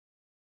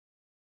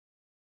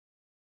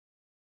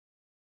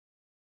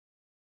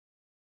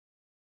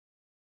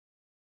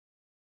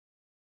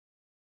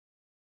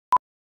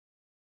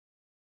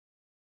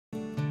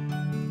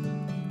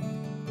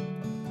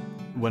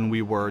When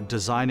we were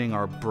designing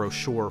our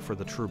brochure for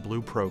the True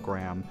Blue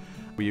program,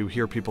 you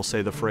hear people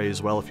say the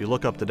phrase, well, if you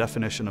look up the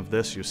definition of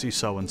this, you see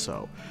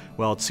so-and-so.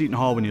 Well, at Seton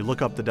Hall, when you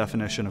look up the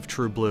definition of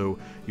True Blue,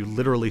 you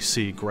literally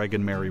see Greg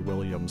and Mary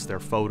Williams. Their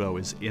photo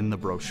is in the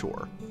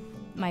brochure.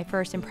 My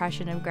first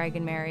impression of Greg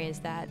and Mary is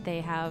that they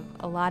have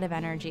a lot of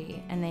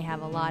energy and they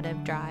have a lot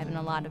of drive and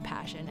a lot of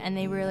passion, and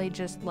they really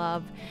just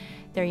love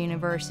their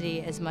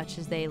university as much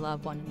as they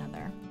love one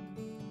another.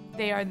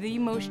 They are the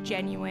most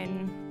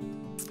genuine,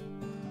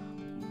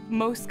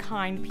 most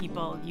kind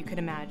people you could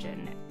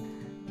imagine.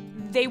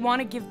 They want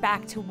to give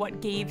back to what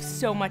gave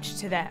so much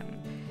to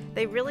them.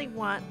 They really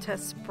want to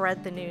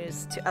spread the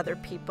news to other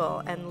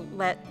people and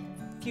let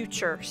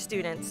future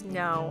students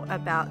know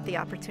about the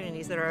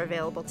opportunities that are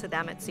available to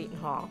them at Seton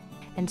Hall.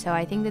 And so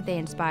I think that they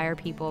inspire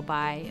people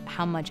by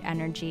how much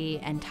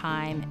energy and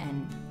time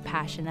and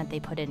passion that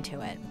they put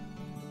into it.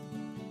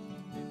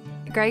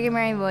 Greg and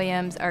Mary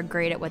Williams are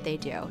great at what they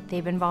do.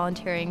 They've been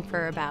volunteering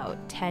for about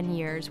 10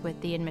 years with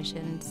the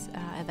admissions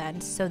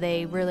events, so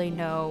they really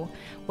know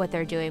what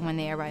they're doing when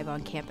they arrive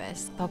on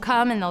campus. They'll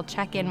come and they'll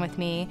check in with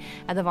me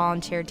at the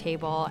volunteer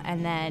table,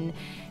 and then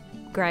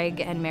Greg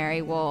and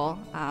Mary will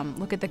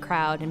look at the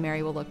crowd, and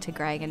Mary will look to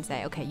Greg and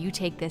say, okay, you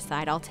take this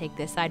side, I'll take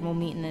this side, we'll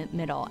meet in the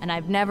middle. And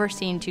I've never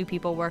seen two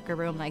people work a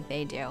room like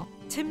they do.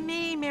 To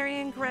me, Mary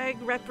and Greg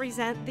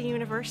represent the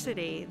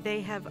university.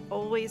 They have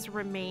always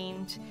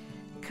remained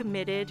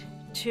committed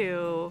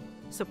to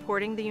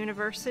supporting the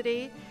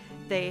university.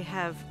 They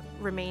have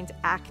remained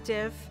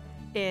active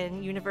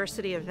in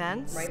university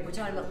events. Right, we're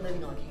talking about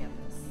living on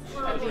campus.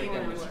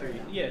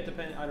 Yeah, it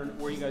depends. I don't know,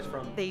 where are you guys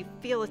from? They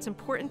feel it's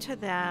important to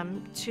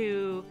them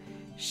to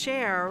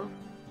share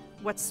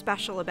what's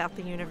special about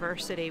the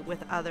university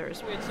with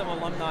others. We had some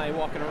alumni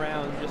walking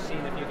around just seeing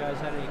if you guys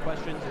had any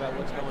questions about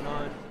what's going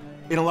on.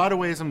 In a lot of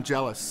ways, I'm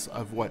jealous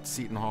of what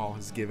Seton Hall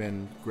has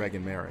given Greg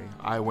and Mary.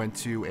 I went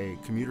to a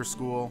commuter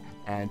school,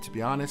 and to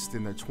be honest,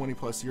 in the 20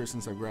 plus years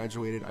since I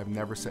graduated, I've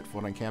never set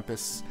foot on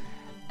campus,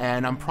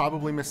 and I'm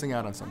probably missing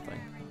out on something.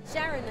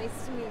 Sharon,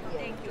 nice to meet you.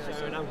 Thank you.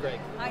 Sharon, I'm Greg.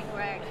 Hi,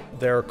 Greg.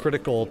 They're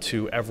critical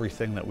to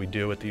everything that we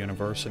do at the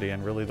university,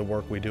 and really the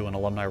work we do in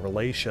alumni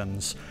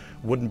relations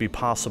wouldn't be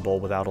possible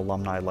without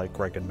alumni like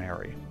Greg and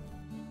Mary.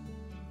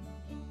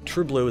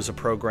 True Blue is a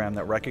program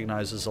that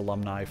recognizes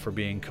alumni for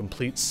being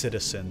complete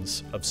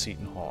citizens of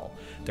Seton Hall.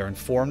 They're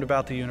informed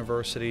about the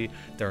university,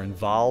 they're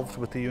involved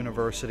with the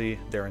university,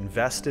 they're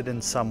invested in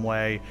some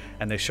way,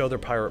 and they show their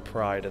pirate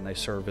pride, and they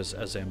serve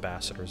as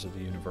ambassadors of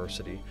the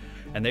university.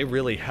 And they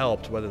really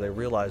helped, whether they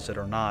realize it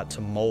or not,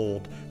 to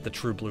mold the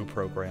True Blue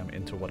program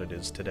into what it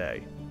is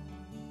today.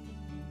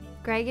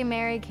 Greg and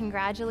Mary,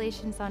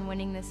 congratulations on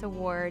winning this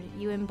award.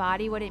 You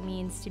embody what it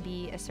means to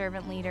be a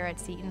servant leader at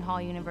Seton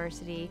Hall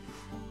University.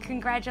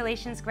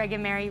 Congratulations, Greg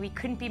and Mary. We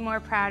couldn't be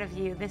more proud of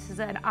you. This is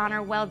an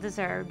honor well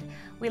deserved.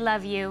 We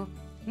love you.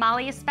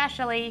 Molly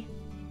especially.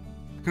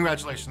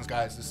 Congratulations,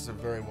 guys. This is a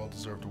very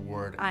well-deserved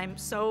award. I'm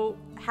so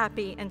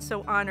happy and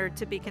so honored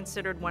to be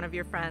considered one of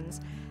your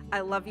friends. I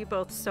love you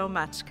both so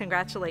much.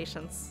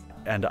 Congratulations.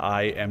 And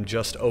I am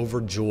just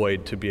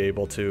overjoyed to be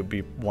able to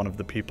be one of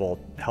the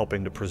people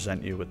helping to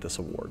present you with this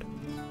award.